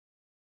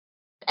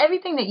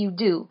everything that you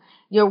do,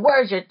 your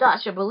words, your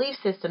thoughts, your belief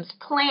systems,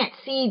 plant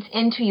seeds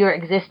into your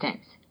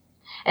existence.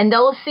 And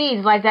those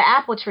seeds, like the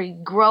apple tree,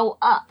 grow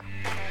up.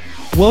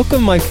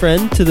 Welcome, my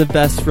friend, to the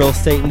best real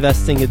estate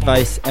investing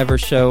advice ever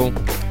show.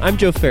 I'm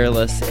Joe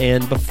Fairless,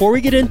 and before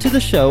we get into the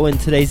show in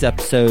today's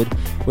episode,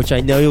 which I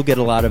know you'll get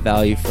a lot of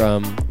value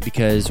from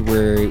because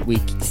we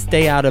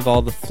stay out of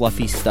all the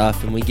fluffy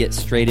stuff and we get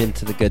straight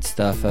into the good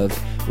stuff of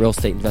real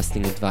estate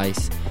investing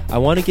advice, I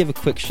want to give a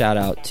quick shout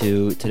out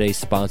to today's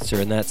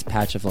sponsor, and that's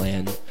Patch of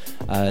Land.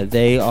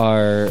 They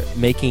are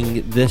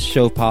making this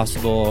show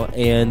possible,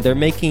 and they're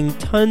making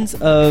tons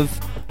of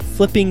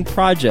flipping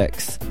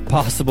projects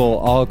possible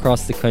all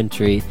across the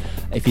country.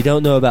 If you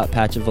don't know about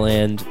Patch of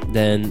Land,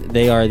 then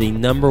they are the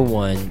number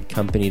one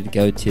company to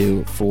go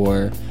to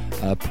for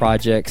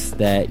projects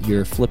that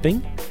you're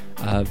flipping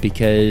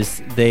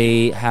because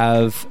they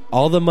have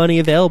all the money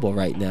available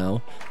right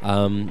now.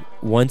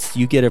 Once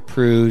you get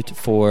approved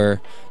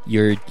for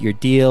your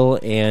deal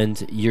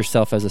and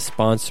yourself as a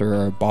sponsor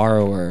or a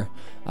borrower,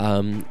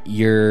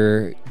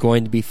 you're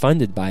going to be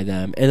funded by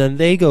them, and then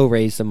they go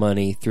raise the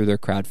money through their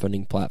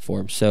crowdfunding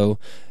platform. So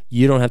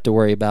you don't have to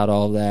worry about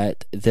all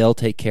that. They'll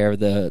take care of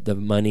the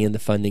money and the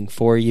funding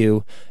for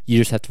you. You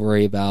just have to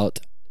worry about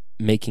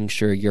making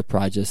sure your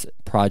project's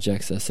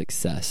a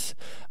success.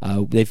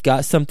 They've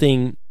got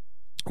something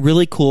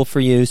really cool for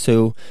you.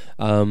 So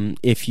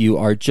if you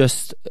are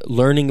just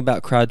learning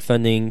about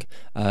crowdfunding,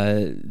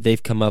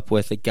 they've come up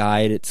with a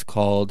guide. It's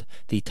called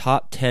the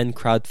Top 10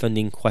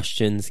 Crowdfunding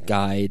Questions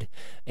Guide.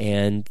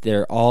 And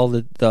they're all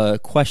the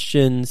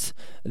questions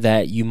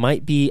that you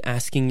might be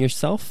asking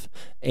yourself.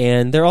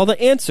 And they're all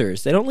the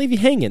answers. They don't leave you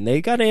hanging.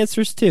 They got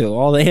answers too.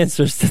 All the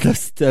answers to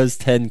those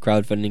 10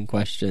 crowdfunding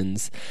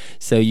questions.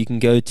 So you can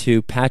go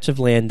to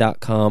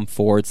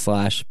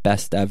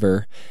patchofland.com/best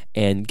ever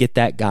and get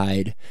that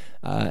guide.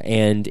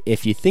 And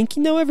if you think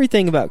you know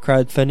everything about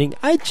crowdfunding,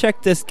 I'd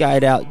check this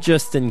guide out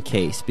just in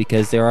case,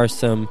 because there are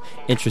some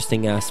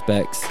interesting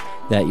aspects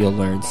that you'll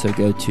learn. So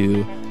go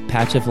to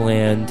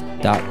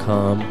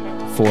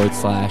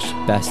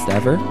patchofland.com/best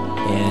ever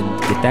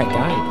and get that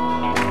guide.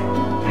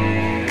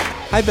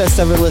 Hi, Best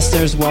Ever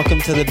listeners. Welcome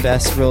to the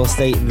best real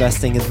estate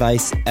investing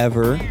advice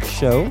ever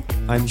show.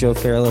 I'm Joe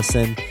Fairless,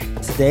 and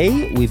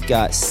today we've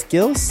got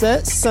Skill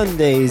Set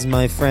Sundays,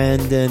 my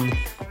friend. And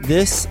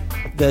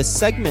the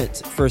segment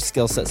for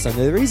Skill Set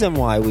Sunday, the reason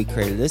why we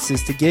created this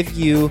is to give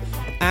you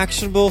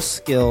actionable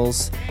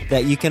skills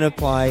that you can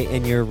apply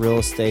in your real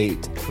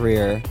estate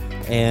career.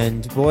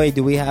 And boy,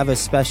 do we have a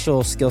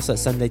special Skill Set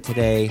Sunday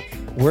today.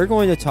 We're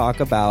going to talk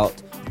about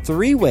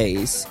 3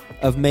 ways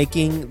of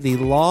making the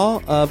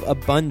law of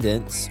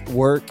abundance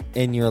work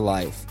in your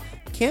life.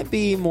 Can't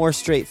be more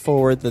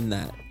straightforward than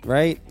that,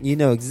 right? You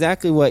know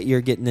exactly what you're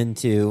getting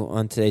into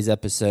on today's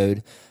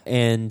episode.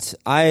 And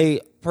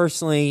I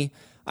personally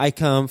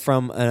come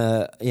from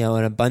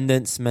an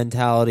abundance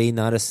mentality,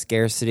 not a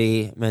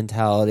scarcity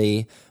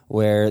mentality,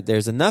 where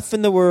there's enough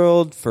in the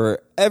world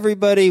for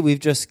everybody. We've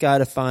just got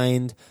to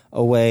find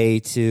a way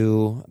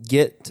to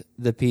get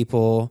the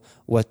people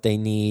what they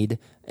need,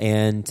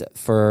 and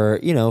for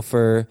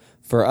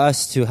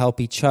us to help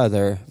each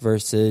other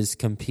versus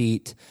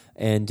compete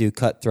and do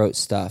cutthroat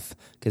stuff.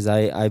 Because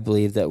I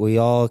believe that we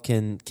all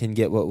can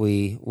get what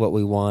we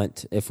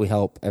want if we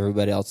help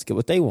everybody else get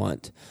what they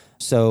want.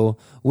 So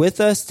with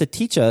us to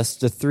teach us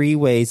the 3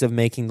 ways of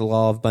making the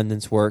law of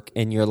abundance work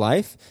in your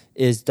life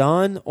is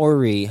Dawn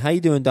Ori. How you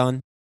doing,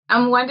 Dawn?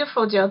 I'm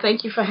wonderful, Joe.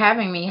 Thank you for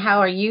having me. How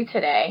are you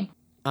today?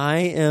 I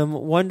am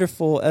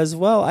wonderful as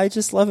well. I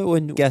just love it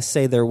when guests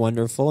say they're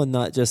wonderful and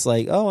not just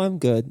like, oh, I'm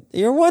good.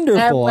 You're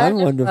wonderful. I'm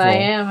wonderful. I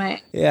am.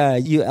 Yeah,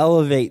 you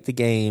elevate the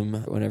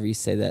game whenever you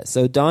say that.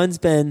 So Dawn's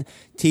been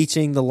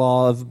teaching the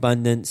law of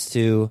abundance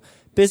to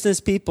business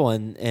people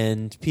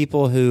and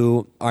people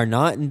who are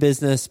not in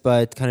business,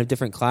 but kind of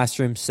different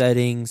classroom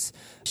settings.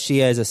 She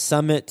has a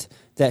summit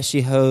that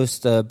she hosts,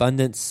 the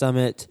Abundance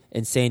Summit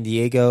in San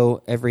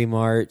Diego every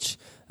March,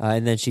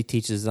 and then she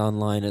teaches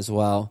online as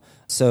well.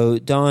 So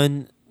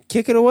Dawn,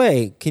 kick it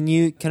away. Can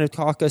you kind of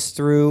talk us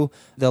through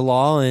the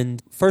law? And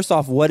first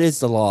off, what is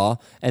the law?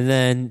 And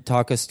then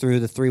talk us through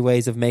the 3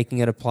 ways of making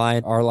it apply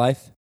in our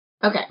life.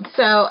 Okay,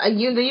 so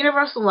the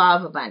universal law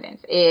of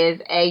abundance is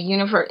a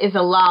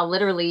law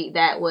literally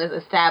that was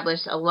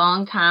established a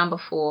long time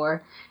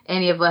before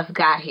any of us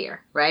got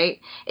here,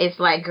 right? It's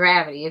like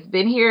gravity. It's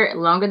been here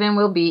longer than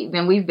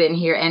we've been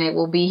here, and it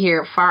will be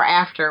here far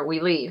after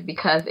we leave,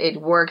 because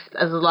it works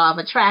as a law of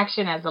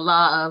attraction, as a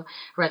law of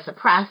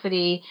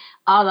reciprocity,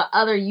 all the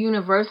other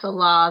universal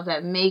laws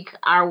that make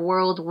our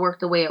world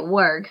work the way it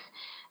works.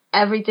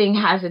 Everything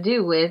has to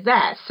do with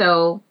that.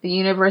 So the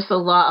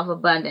universal law of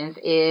abundance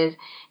is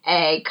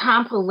a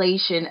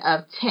compilation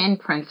of 10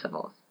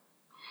 principles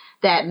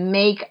that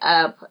make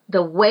up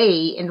the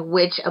way in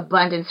which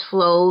abundance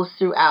flows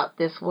throughout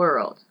this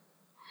world.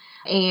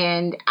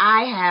 And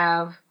I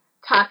have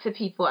talked to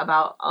people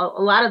about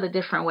a lot of the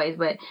different ways,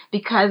 but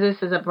because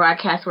this is a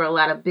broadcast where a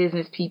lot of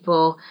business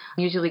people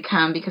usually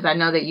come, because I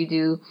know that you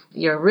do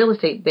your real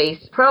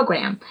estate-based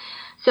program.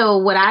 So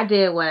what I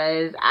did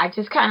was I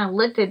just kind of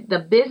looked at the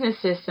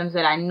business systems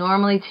that I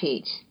normally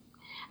teach,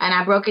 and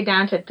I broke it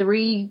down to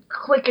 3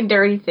 quick and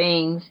dirty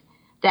things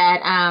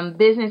that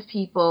business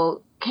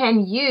people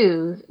can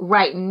use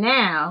right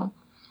now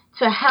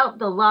to help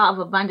the law of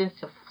abundance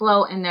to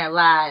flow in their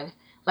lives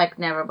like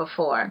never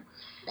before.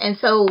 And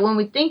so when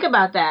we think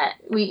about that,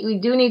 we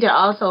do need to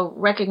also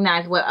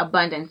recognize what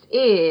abundance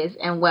is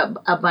and what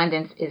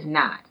abundance is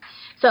not.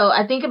 So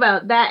I think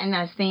about that, and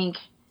I think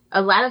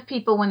a lot of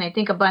people, when they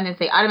think abundance,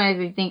 they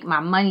automatically think my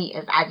money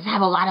is, I just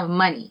have a lot of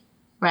money,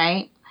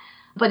 right?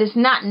 But it's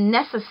not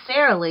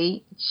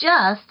necessarily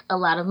just a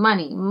lot of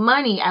money.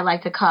 Money, I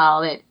like to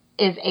call it,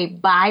 is a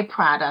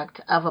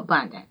byproduct of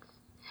abundance.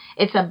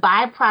 It's a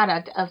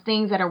byproduct of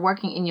things that are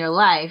working in your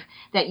life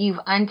that you've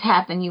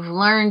untapped and you've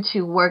learned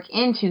to work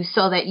into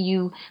so that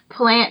you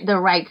plant the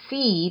right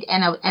seed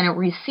and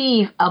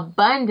receive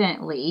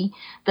abundantly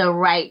the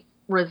right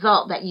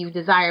result that you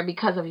desire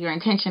because of your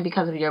intention,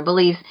 because of your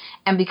beliefs,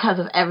 and because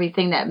of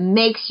everything that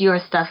makes your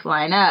stuff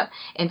line up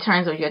in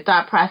terms of your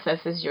thought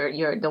processes,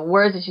 the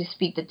words that you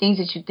speak, the things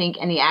that you think,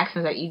 and the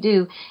actions that you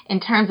do in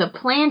terms of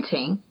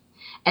planting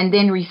and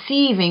then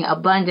receiving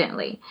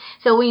abundantly.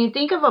 So when you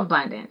think of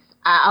abundance,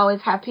 I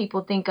always have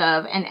people think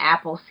of an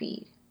apple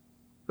seed.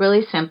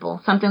 Really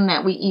simple, something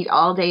that we eat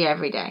all day,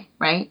 every day,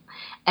 right?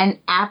 An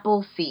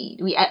apple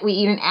seed. We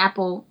eat an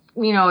apple,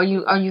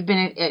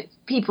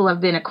 people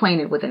have been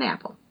acquainted with an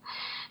apple.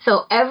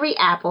 So every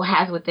apple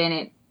has within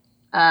it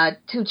 5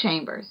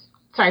 chambers.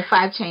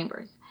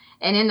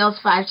 And in those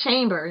 5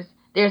 chambers,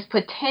 there's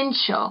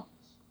potential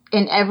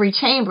in every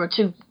chamber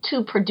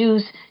to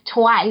produce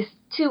twice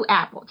 2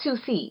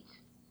 seeds.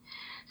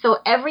 So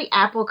every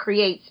apple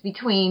creates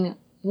between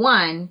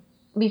 5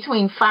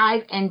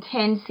 and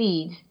 10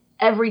 seeds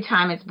every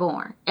time it's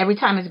born, every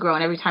time it's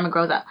grown, every time it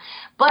grows up.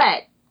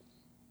 But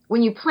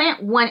when you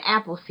plant 1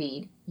 apple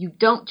seed, you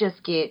don't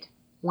just get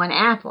 1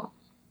 apple.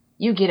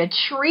 You get a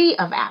tree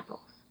of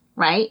apples,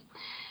 right?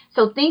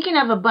 So thinking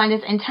of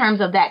abundance in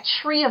terms of that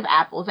tree of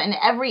apples, and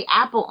every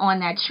apple on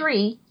that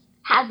tree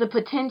has the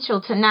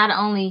potential to not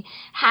only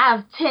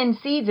have 10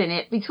 seeds in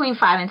it, between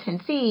 5 and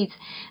 10 seeds,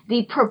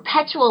 the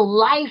perpetual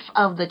life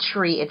of the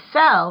tree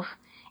itself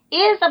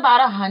is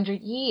about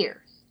 100 years.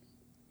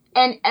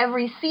 And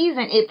every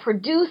season it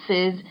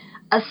produces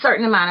a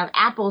certain amount of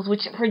apples,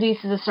 which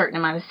produces a certain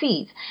amount of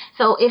seeds.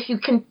 So if you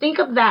can think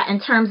of that in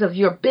terms of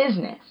your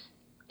business,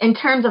 in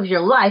terms of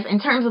your life,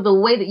 in terms of the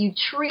way that you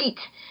treat,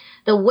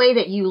 the way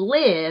that you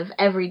live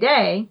every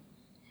day,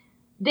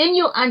 then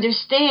you'll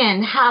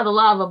understand how the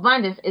law of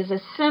abundance is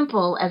as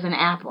simple as an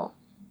apple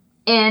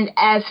and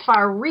as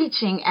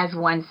far-reaching as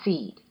 1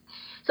 seed.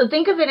 So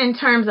think of it in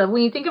terms of,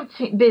 when you think of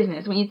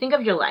business, when you think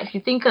of your life, you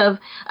think of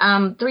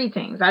 3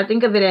 things. I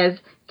think of it as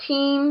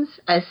teams,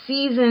 as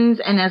seasons,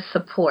 and as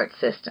support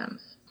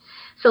systems.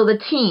 So the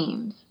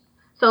teams.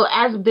 So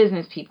as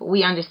business people,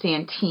 we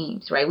understand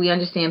teams, right? We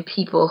understand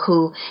people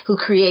who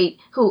create,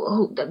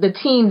 the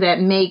team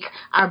that make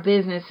our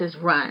businesses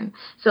run.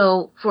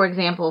 So, for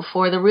example,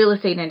 for the real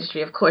estate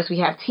industry, of course, we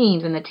have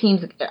teams, and the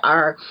teams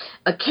are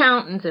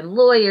accountants and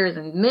lawyers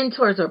and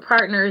mentors or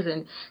partners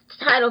and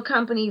title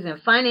companies and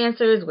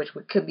financiers, which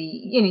could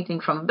be anything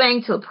from a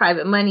bank to a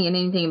private money and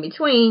anything in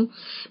between.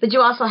 But you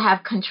also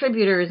have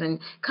contributors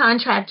and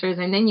contractors,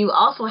 and then you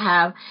also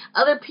have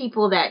other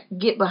people that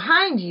get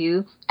behind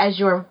you as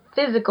your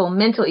physical,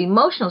 mental,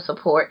 emotional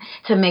support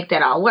to make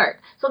that all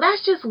work. So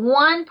that's just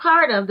one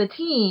part of the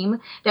team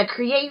that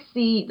creates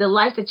the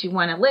life that you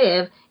want to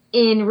live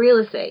in real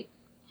estate.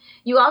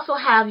 You also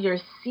have your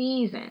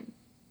season,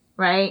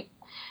 right?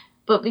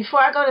 But before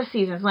I go to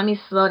seasons, let me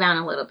slow down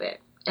a little bit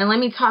and let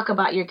me talk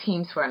about your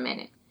teams for a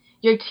minute.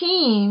 Your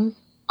teams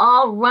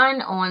all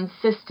run on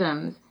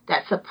systems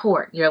that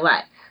support your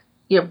life,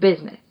 your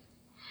business.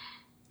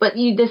 But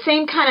the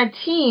same kind of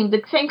team,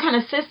 the same kind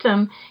of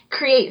system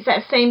creates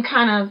that same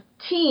kind of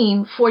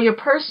team for your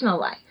personal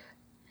life.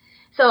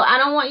 So I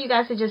don't want you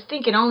guys to just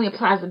think it only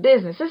applies to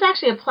business. This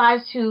actually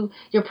applies to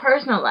your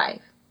personal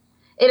life.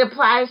 It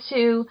applies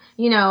to,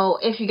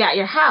 if you got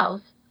your house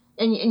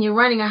and you're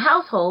running a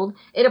household,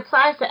 it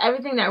applies to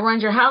everything that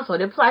runs your household.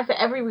 It applies to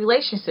every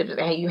relationship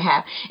that you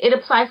have. It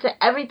applies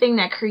to everything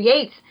that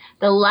creates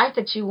the life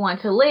that you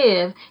want to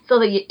live, so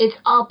that it's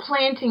all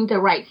planting the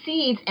right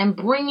seeds and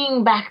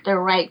bringing back the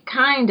right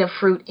kind of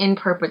fruit in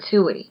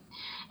perpetuity.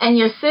 And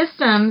your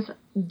systems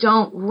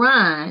don't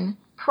run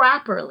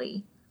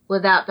properly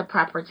without the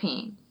proper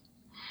teams.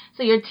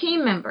 So your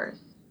team members,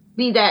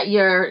 be that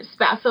your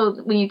spouse.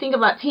 So when you think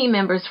about team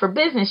members for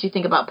business, you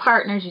think about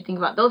partners, you think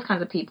about those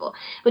kinds of people.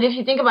 But if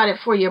you think about it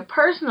for your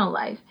personal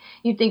life,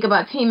 you think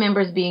about team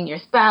members being your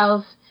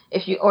spouse,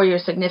 or your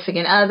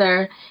significant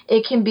other.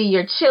 It can be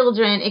your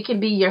children. It can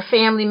be your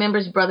family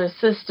members, brother,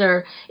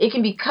 sister. It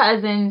can be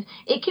cousins.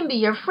 It can be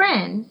your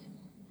friends.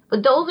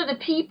 But those are the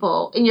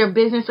people in your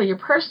business or your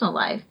personal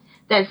life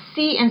that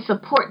see and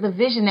support the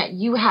vision that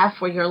you have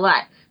for your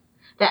life,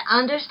 that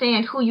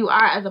understand who you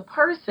are as a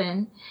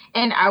person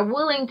and are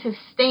willing to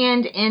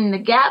stand in the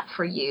gap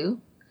for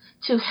you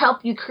to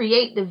help you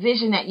create the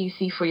vision that you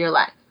see for your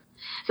life.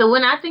 So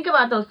when I think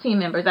about those team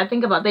members, I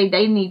think about they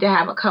need to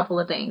have a couple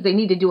of things. They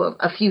need to do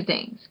a few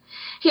things.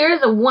 Here are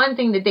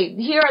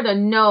the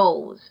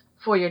no's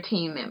for your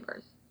team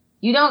members.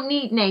 You don't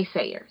need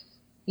naysayers.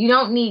 You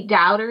don't need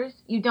doubters.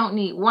 You don't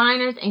need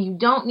whiners. And you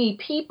don't need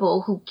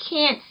people who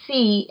can't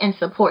see and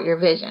support your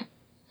vision.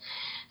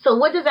 So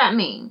what does that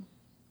mean?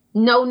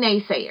 No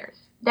naysayers.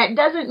 That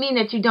doesn't mean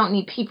that you don't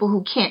need people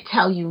who can't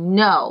tell you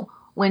no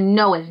when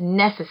no is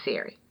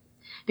necessary.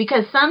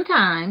 Because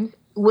sometimes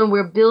when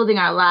we're building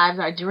our lives,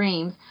 our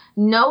dreams,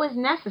 no is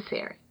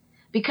necessary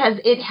because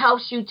it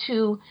helps you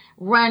to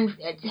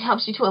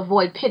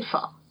avoid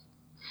pitfalls.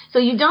 So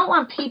you don't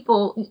want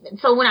people.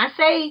 So when I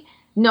say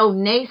no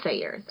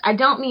naysayers, I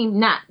don't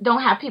mean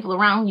don't have people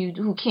around you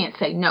who can't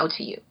say no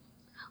to you,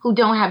 who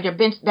don't have your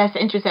best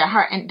interest at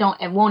heart and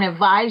won't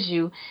advise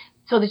you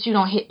so that you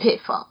don't hit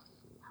pitfalls.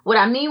 What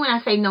I mean when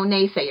I say no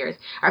naysayers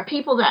are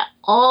people that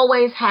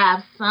always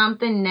have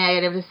something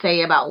negative to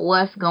say about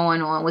what's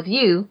going on with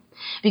you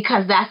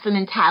because that's the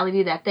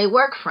mentality that they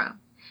work from.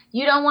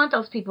 You don't want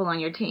those people on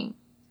your team.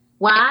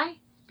 Why?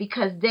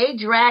 Because they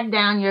drag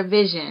down your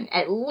vision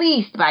at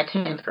least by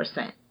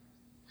 10%.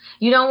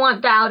 You don't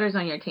want doubters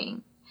on your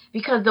team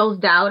because those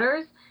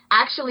doubters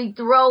actually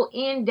throw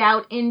in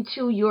doubt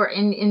into your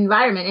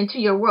environment, into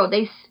your world.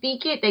 They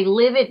speak it, they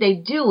live it, they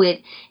do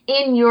it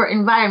in your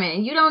environment.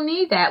 And you don't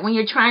need that when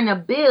you're trying to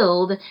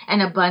build an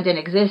abundant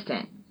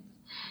existence.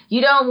 You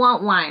don't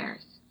want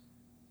whiners.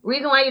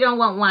 Reason why you don't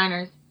want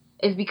whiners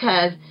is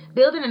because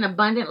building an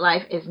abundant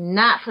life is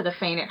not for the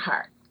faint at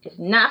heart. It's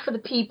not for the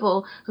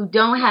people who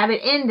don't have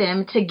it in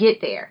them to get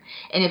there.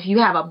 And if you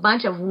have a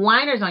bunch of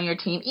whiners on your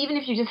team, even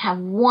if you just have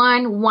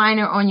one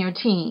whiner on your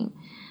team,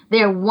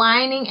 their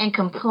whining and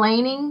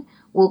complaining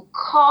will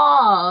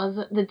cause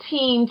the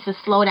team to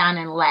slow down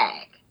and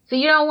lag. So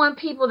you don't want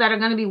people that are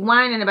going to be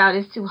whining about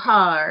it's too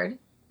hard,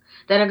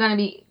 that are going to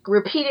be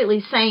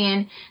repeatedly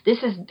saying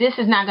this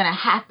is not going to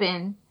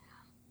happen.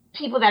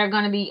 People that are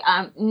going to be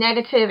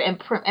negative and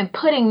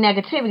putting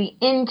negativity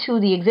into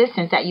the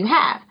existence that you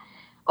have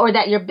or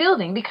that you're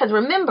building. Because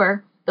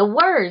remember, the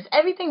words,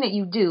 everything that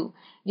you do,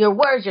 your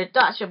words, your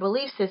thoughts, your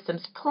belief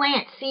systems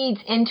plant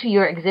seeds into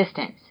your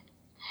existence.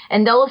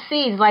 And those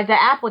seeds, like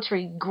the apple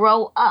tree,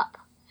 grow up.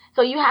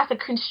 So you have to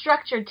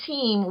construct your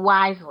team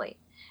wisely.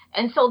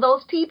 And so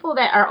those people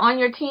that are on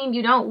your team,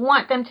 you don't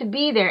want them to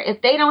be there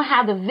if they don't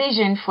have the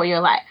vision for your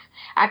life.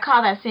 I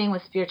call that seeing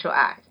with spiritual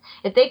eyes.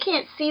 If they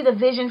can't see the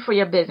vision for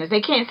your business,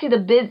 they can't see the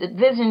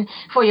vision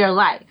for your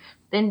life,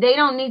 then they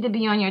don't need to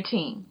be on your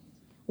team.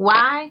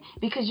 Why?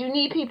 Because you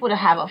need people to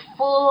have a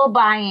full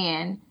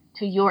buy-in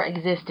to your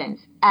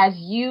existence as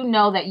you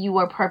know that you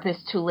were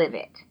purposed to live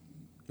it.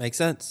 Makes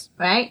sense.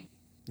 Right?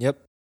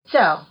 Yep.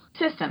 So,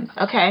 systems,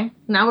 okay?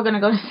 Now we're going to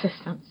go to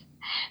systems.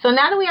 So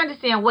now that we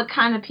understand what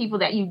kind of people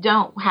that you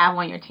don't have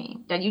on your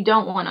team, that you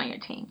don't want on your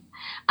team,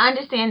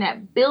 understand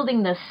that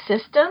building the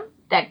system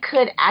that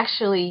could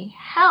actually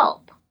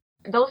help.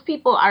 Those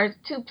people are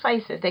two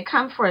places. They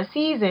come for a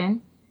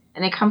season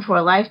and they come for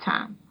a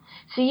lifetime.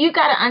 So you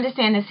got to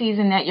understand the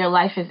season that your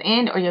life is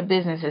in or your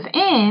business is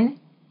in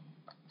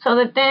so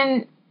that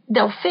then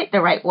they'll fit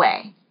the right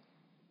way.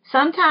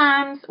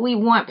 Sometimes we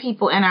want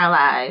people in our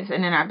lives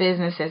and in our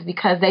businesses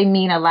because they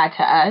mean a lot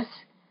to us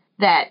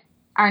that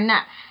are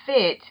not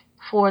fit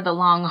for the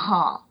long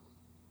haul.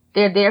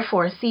 They're there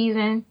for a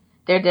season.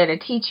 They're there to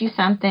teach you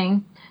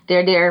something.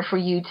 They're there for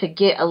you to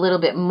get a little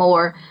bit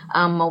more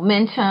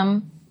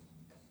momentum.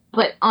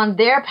 But on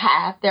their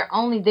path, they're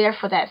only there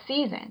for that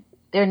season.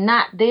 They're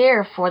not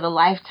there for the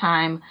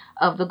lifetime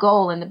of the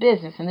goal and the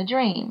business and the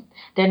dream.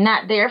 They're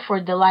not there for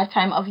the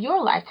lifetime of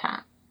your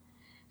lifetime.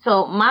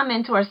 So my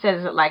mentor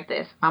says it like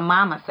this. My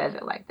mama says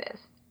it like this.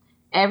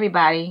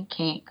 Everybody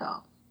can't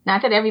go.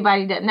 Not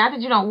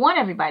that you don't want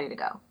everybody to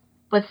go,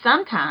 but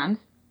sometimes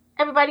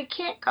everybody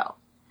can't go.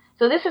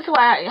 So this is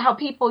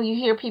you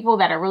hear people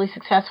that are really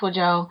successful,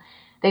 Joe,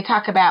 they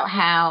talk about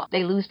how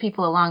they lose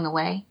people along the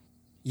way.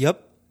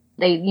 Yep.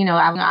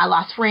 I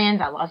lost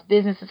friends, I lost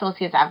business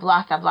associates, I've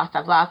lost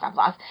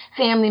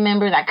family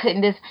members, I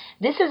couldn't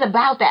This is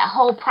about that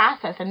whole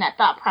process and that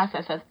thought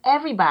process of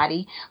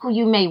everybody who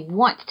you may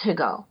want to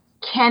go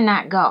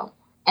cannot go.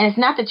 And it's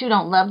not that you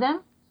don't love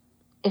them.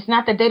 It's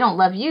not that they don't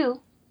love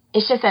you.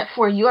 It's just that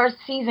for your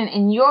season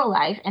in your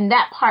life and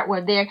that part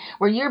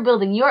where you're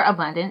building your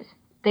abundance,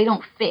 they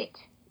don't fit.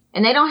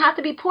 And they don't have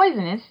to be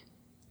poisonous.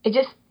 It's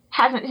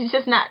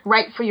just not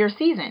right for your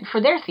season,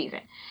 for their season.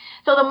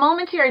 So the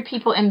momentary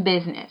people in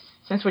business,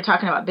 since we're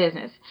talking about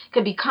business,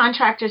 could be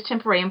contractors,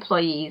 temporary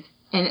employees,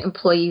 and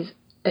employees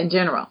in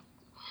general.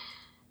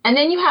 And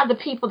then you have the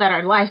people that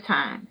are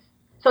lifetimes.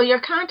 So your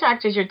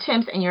contractors, your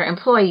temps, and your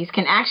employees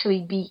can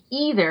actually be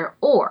either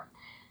or.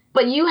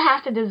 But you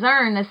have to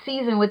discern the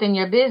season within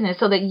your business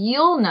so that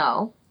you'll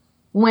know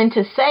when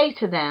to say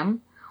to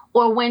them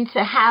or when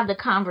to have the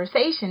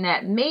conversation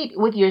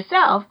with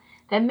yourself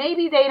that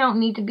maybe they don't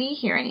need to be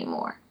here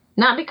anymore.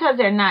 Not because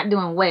they're not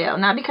doing well,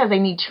 not because they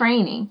need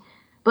training,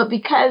 but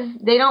because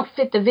they don't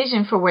fit the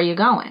vision for where you're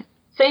going.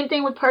 Same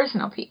thing with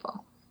personal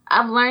people.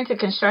 I've learned to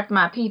construct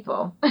my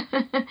people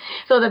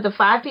so that the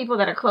 5 people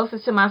that are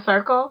closest to my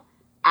circle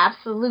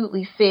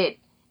absolutely fit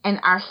and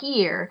are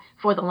here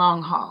for the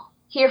long haul.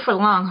 Here for the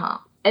long haul.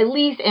 At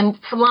least, and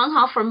for long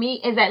haul for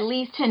me is at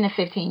least 10 to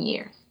 15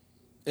 years.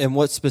 And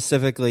what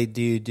specifically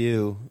do you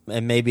do?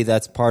 And maybe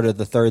that's part of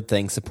the third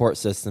thing, support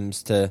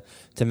systems, to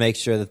make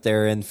sure that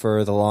they're in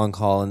for the long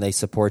haul and they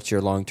support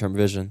your long-term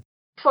vision.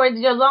 For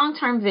your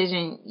long-term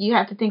vision, you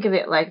have to think of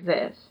it like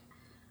this.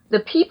 The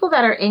people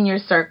that are in your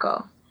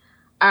circle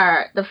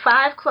are the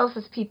 5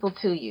 closest people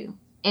to you.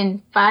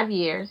 In 5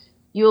 years,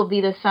 you will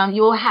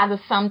have the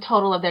sum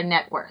total of their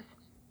net worth.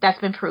 That's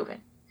been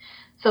proven.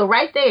 So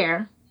right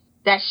there,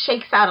 that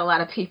shakes out a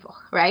lot of people,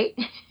 right?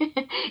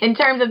 In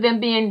terms of them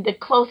being the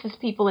closest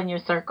people in your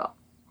circle.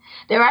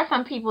 There are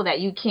some people that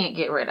you can't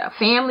get rid of.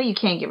 Family, you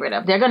can't get rid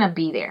of. They're going to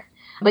be there.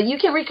 But you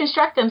can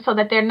reconstruct them so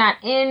that they're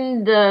not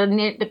in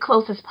the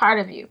closest part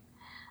of you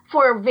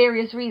for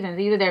various reasons.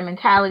 Either their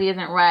mentality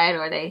isn't right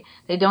or they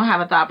don't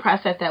have a thought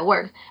process that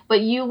works.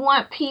 But you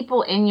want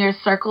people in your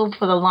circle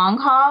for the long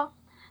haul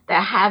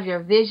that have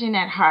your vision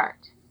at heart,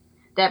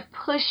 that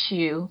push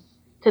you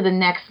to the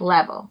next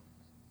level,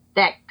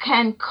 that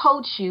can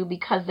coach you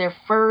because they're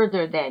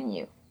further than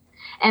you,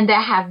 and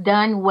that have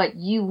done what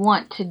you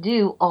want to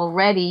do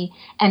already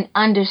and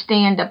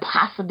understand the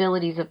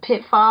possibilities of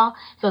pitfall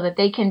so that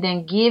they can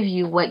then give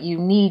you what you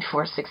need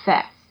for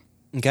success.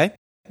 Okay.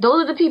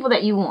 Those are the people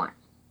that you want,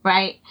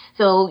 right?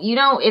 So,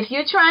 if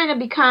you're trying to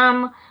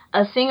become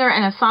a singer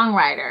and a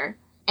songwriter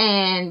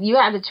and you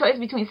have the choice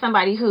between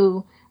somebody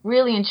who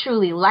really and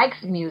truly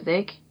likes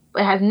music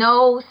but has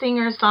no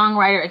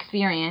singer-songwriter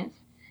experience,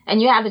 and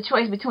you have the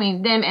choice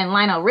between them and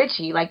Lionel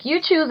Richie, like,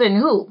 you're choosing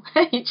who?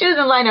 You're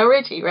choosing Lionel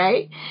Richie,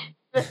 right?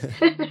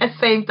 That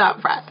same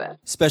thought process.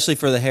 Especially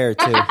for the hair,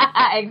 too.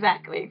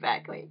 Exactly.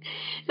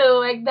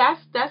 So,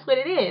 that's what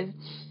it is.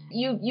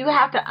 You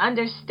have to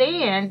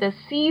understand the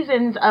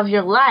seasons of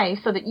your life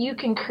so that you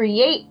can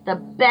create the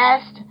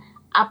best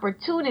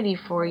opportunity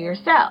for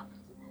yourself.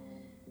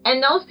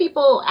 And those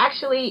people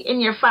actually in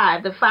your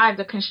 5,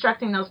 the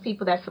constructing those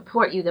people that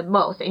support you the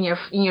most in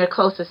your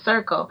closest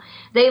circle,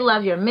 they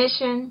love your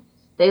mission,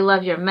 they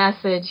love your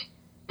message,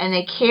 and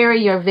they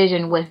carry your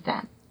vision with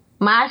them.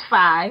 My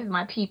 5,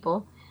 my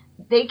people,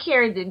 they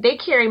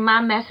carry my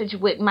message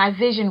with my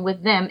vision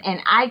with them, and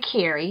I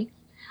carry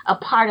a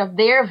part of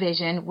their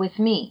vision with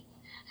me.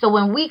 So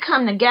when we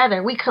come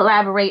together, we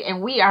collaborate,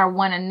 and we are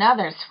one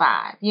another's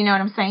 5. You know what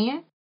I'm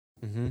saying?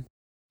 Mm-hmm.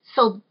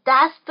 So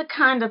that's the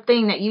kind of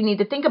thing that you need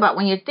to think about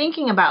when you're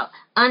thinking about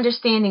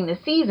understanding the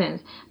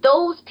seasons.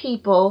 Those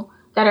people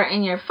that are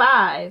in your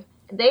 5,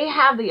 they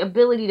have the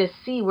ability to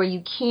see where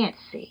you can't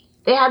see.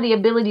 They have the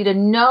ability to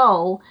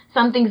know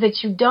some things that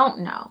you don't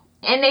know.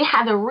 And they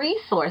have the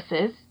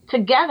resources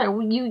together.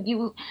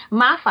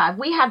 My 5,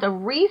 we have the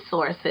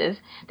resources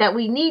that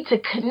we need to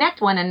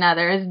connect one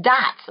another as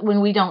dots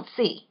when we don't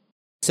see.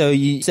 So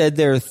you said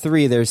there are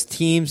 3. There's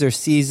teams, there's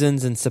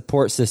seasons, and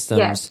support systems.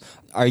 Yes.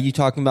 Are you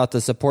talking about the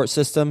support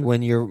system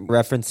when you're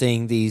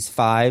referencing these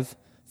 5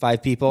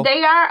 people?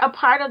 They are a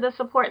part of the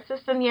support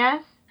system,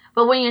 yes.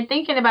 But when you're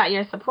thinking about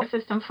your support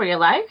system for your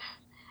life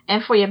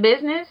and for your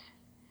business,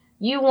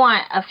 you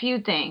want a few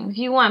things.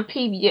 You want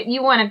people.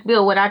 You want to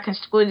build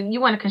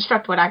you want to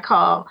construct what I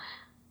call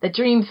the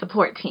dream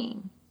support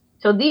team.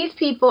 So these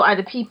people are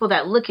the people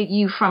that look at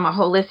you from a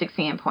holistic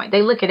standpoint.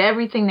 They look at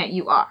everything that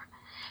you are.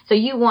 So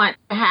you want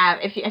to have,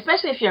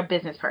 especially if you're a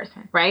business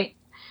person, right?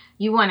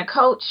 You want a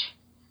coach.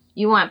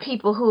 You want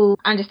people who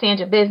understand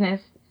your business,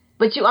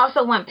 but you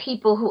also want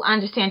people who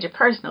understand your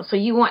personal. So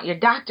you want your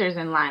doctors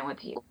in line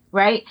with you,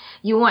 right?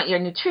 You want your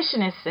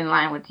nutritionists in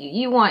line with you.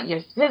 You want your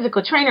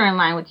physical trainer in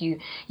line with you.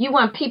 You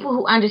want people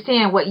who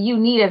understand what you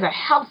need as a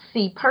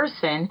healthy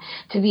person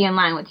to be in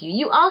line with you.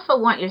 You also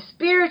want your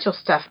spiritual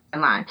stuff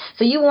in line.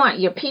 So you want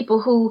your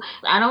people who,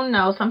 I don't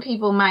know, some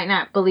people might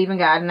not believe in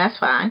God, and that's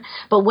fine.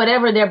 But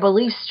whatever their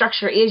belief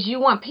structure is, you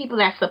want people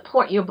that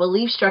support your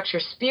belief structure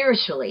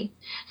spiritually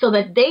so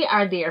that they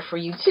are there for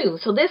you too.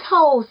 So this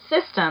whole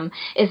system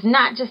is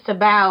not just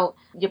about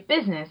your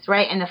business,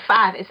 right? And the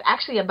 5 is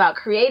actually about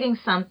creating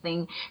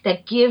something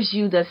that gives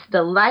you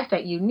the life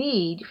that you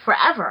need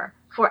forever,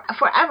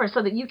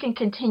 so that you can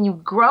continue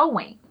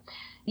growing.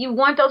 You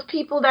want those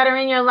people that are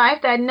in your life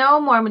that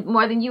know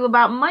more than you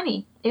about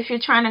money if you're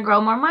trying to grow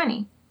more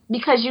money,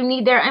 because you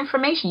need their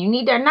information, you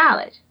need their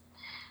knowledge.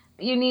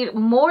 You need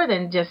more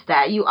than just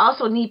that. You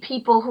also need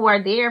people who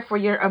are there for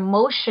your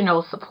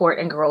emotional support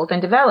and growth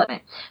and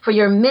development, for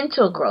your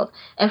mental growth,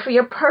 and for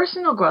your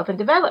personal growth and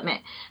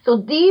development. So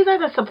these are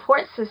the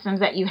support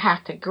systems that you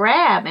have to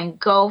grab and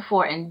go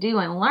for and do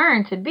and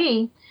learn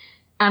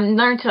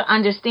to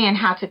understand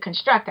how to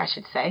construct, I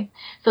should say,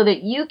 so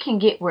that you can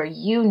get where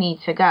you need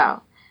to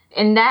go.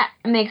 And that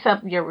makes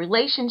up your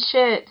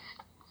relationships.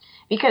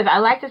 Because I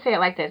like to say it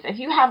like this: if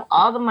you have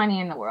all the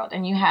money in the world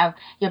and you have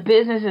your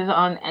business is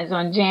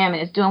on jam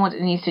and it's doing what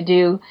it needs to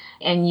do,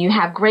 and you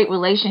have great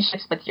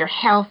relationships, but your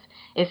health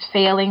is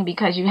failing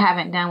because you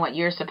haven't done what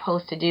you're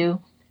supposed to do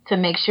to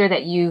make sure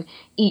that you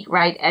eat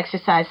right,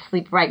 exercise,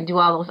 sleep right, and do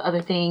all those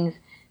other things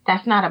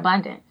That's not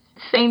abundance.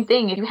 Same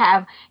thing if you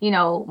have,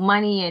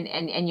 money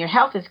and your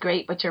health is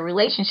great, but your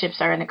relationships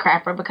are in the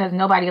crapper because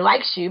nobody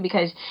likes you,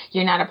 because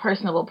you're not a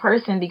personable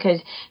person, because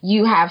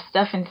you have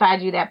stuff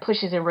inside you that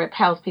pushes and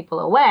repels people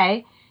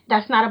away.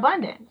 That's not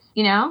abundance,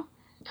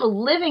 So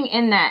living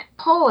in that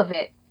pole of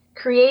it,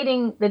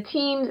 creating the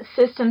teams,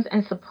 systems,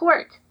 and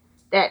support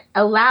that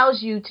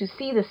allows you to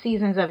see the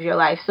seasons of your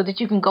life so that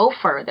you can go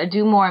further,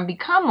 do more, and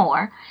become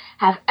more,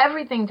 have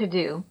everything to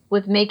do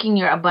with making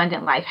your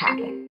abundant life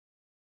happen.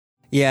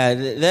 Yeah,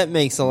 that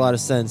makes a lot of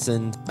sense.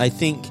 And I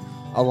think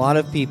a lot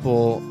of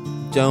people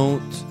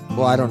don't,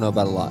 well, I don't know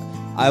about a lot.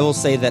 I will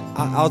say that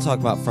I'll talk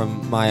about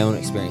from my own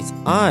experience.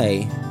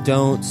 I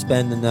don't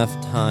spend enough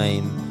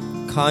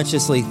time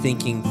consciously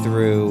thinking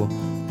through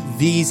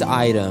these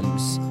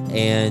items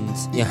and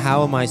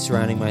how am I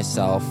surrounding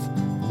myself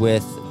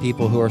with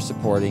people who are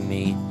supporting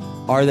me?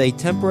 Are they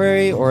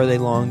temporary or are they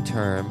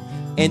long-term?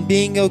 And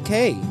being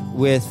okay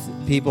with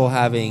people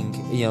having,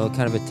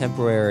 kind of a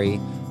temporary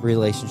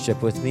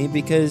relationship with me,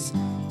 because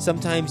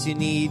sometimes you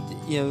need,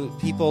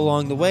 people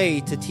along the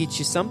way to teach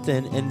you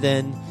something and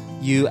then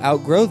you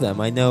outgrow them.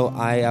 I know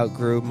I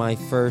outgrew my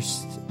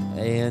first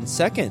and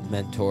second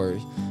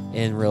mentors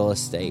in real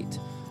estate.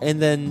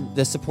 And then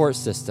the support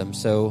system.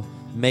 So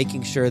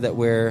making sure that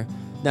we're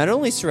not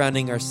only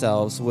surrounding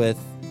ourselves with,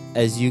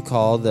 as you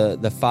call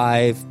the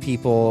 5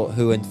 people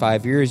who in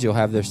 5 years you'll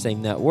have their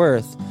same net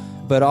worth,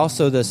 but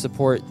also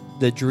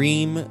the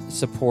dream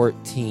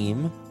support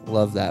team.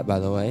 Love that, by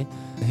the way,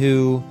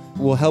 who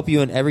will help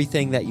you in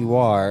everything that you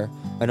are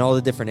in all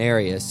the different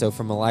areas. So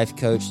from a life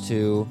coach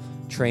to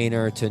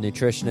trainer to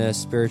nutritionist,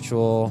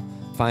 spiritual,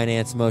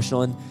 finance,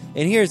 emotional. And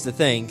here's the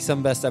thing.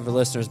 Some best ever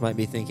listeners might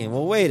be thinking,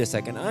 well, wait a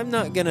second. I'm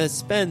not going to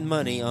spend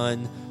money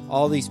on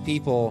all these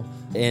people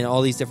and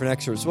all these different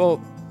experts.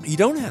 Well, you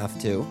don't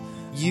have to.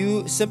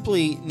 You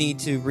simply need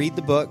to read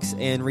the books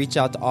and reach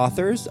out to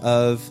authors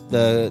of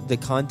the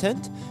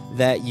content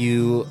that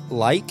you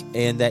like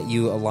and that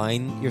you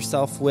align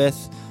yourself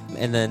with,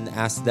 and then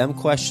ask them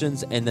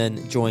questions, and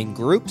then join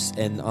groups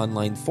and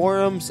online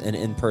forums and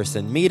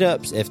in-person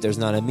meetups. If there's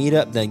not a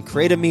meetup, then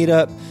create a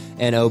meetup.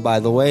 And oh, by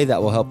the way,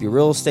 that will help your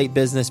real estate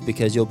business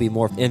because you'll be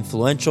more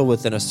influential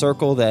within a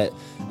circle that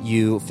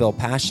you feel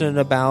passionate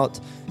about.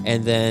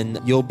 And then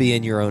you'll be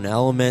in your own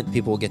element.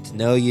 People will get to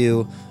know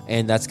you,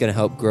 and that's going to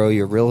help grow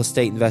your real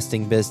estate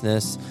investing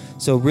business.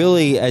 So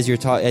really, as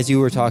you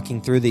were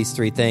talking through these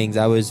 3 things,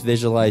 I was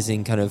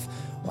visualizing kind of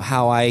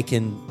how I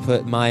can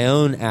put my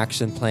own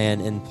action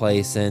plan in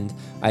place. And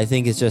I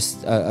think it's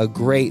just a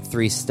great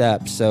 3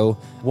 steps. So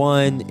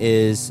 1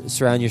 is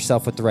surround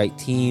yourself with the right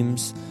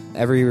teams.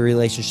 Every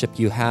relationship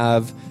you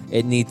have,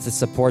 it needs to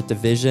support the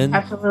vision.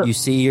 Absolutely. You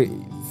see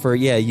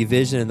you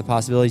vision and the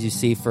possibilities you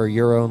see for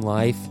your own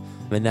life.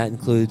 And that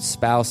includes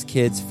spouse,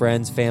 kids,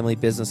 friends, family,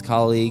 business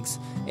colleagues,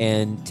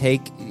 and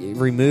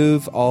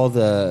remove all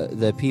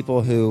the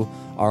people who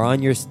are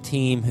on your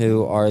team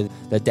who are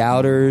the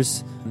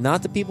doubters,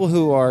 not the people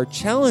who are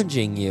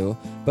challenging you,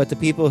 but the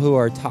people who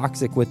are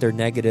toxic with their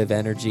negative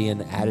energy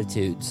and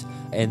attitudes.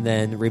 And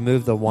then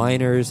remove the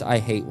whiners. I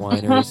hate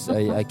whiners.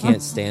 I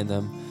can't stand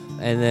them.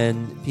 And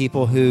then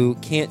people who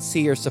can't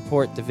see or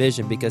support the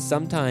vision, because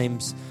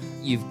sometimes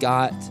you've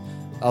got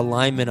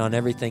alignment on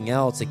everything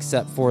else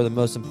except for the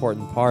most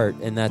important part,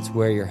 and that's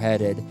where you're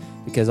headed.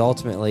 Because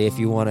ultimately, if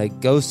you want to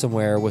go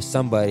somewhere with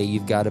somebody,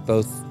 you've got to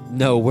both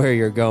know where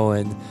you're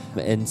going.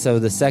 And so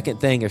the second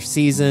thing are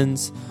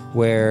seasons,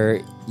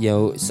 where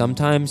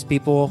sometimes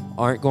people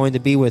aren't going to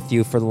be with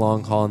you for the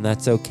long haul, and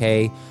that's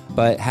okay,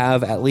 but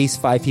have at least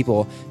 5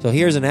 people. So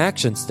here's an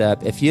action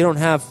step. If you don't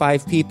have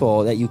 5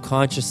 people that you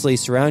consciously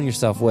surround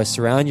yourself with,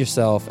 surround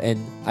yourself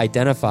and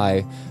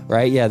identify,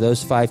 right? Yeah,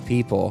 those 5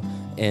 people,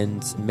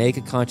 and make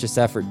a conscious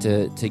effort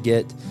to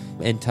get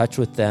in touch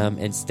with them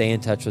and stay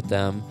in touch with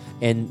them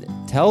and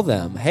tell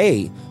them,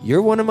 hey,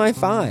 you're one of my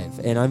 5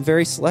 and I'm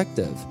very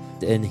selective.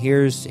 And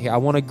I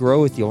want to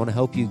grow with you. I want to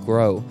help you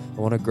grow. I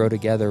want to grow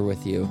together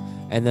with you.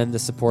 And then the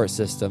support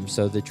system,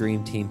 so the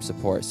dream team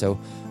support. So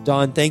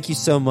Dawn, thank you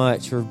so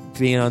much for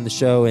being on the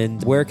show.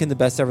 And where can the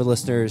best ever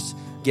listeners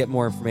get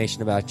more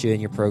information about you and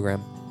your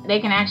program? They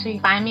can actually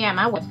find me at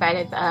my website.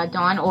 It's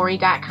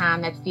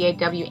DawnOree.com. That's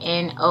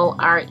DAWNOREE.com.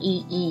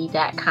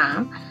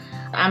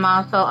 I'm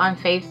also on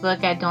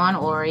Facebook at Dawn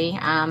Oree.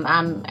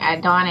 I'm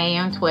at Dawn A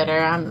on Twitter.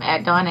 I'm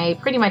at Dawn A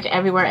pretty much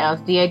everywhere else,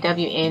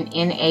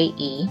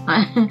 DAWNNAE.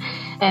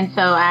 And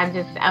so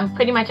I'm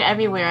pretty much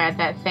everywhere at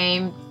that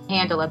same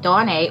handle of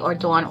Dawn A or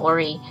Dawn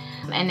Oree.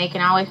 And they can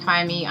always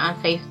find me on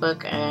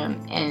Facebook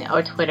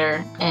or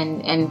Twitter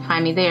and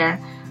find me there.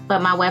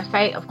 But my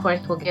website, of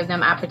course, will give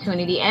them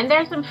opportunity. And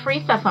there's some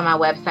free stuff on my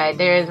website.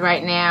 There is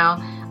right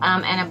now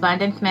an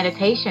abundance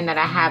meditation that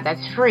I have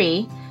that's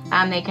free.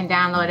 They can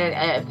download it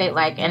if they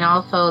like. And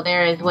also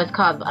there is what's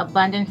called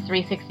Abundance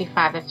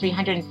 365. That's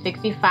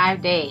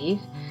 365 days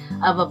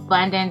of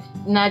abundance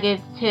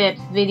nuggets, tips,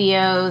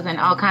 videos, and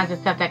all kinds of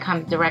stuff that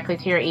comes directly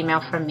to your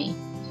email from me.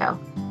 So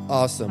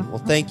awesome. Well,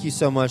 thank you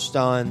so much,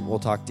 Dawn. We'll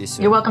talk to you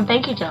soon. You're welcome.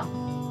 Thank you, Joe.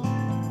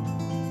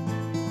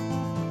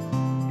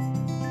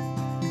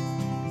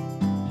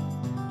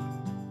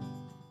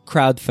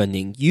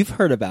 crowdfunding. You've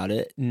heard about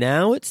it.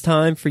 Now it's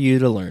time for you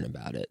to learn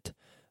about it.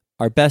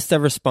 Our best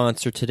ever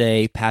sponsor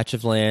today, Patch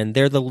of Land,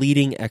 they're the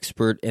leading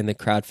expert in the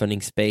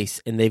crowdfunding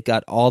space, and they've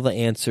got all the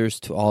answers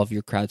to all of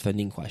your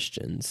crowdfunding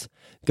questions.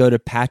 Go to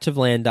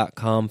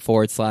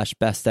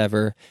patchofland.com/best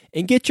ever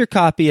and get your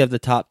copy of the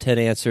top 10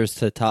 answers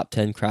to the top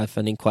 10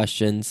 crowdfunding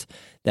questions.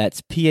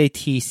 That's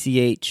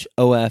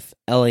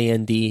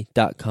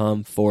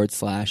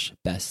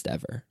patchofland.com/best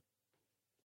ever.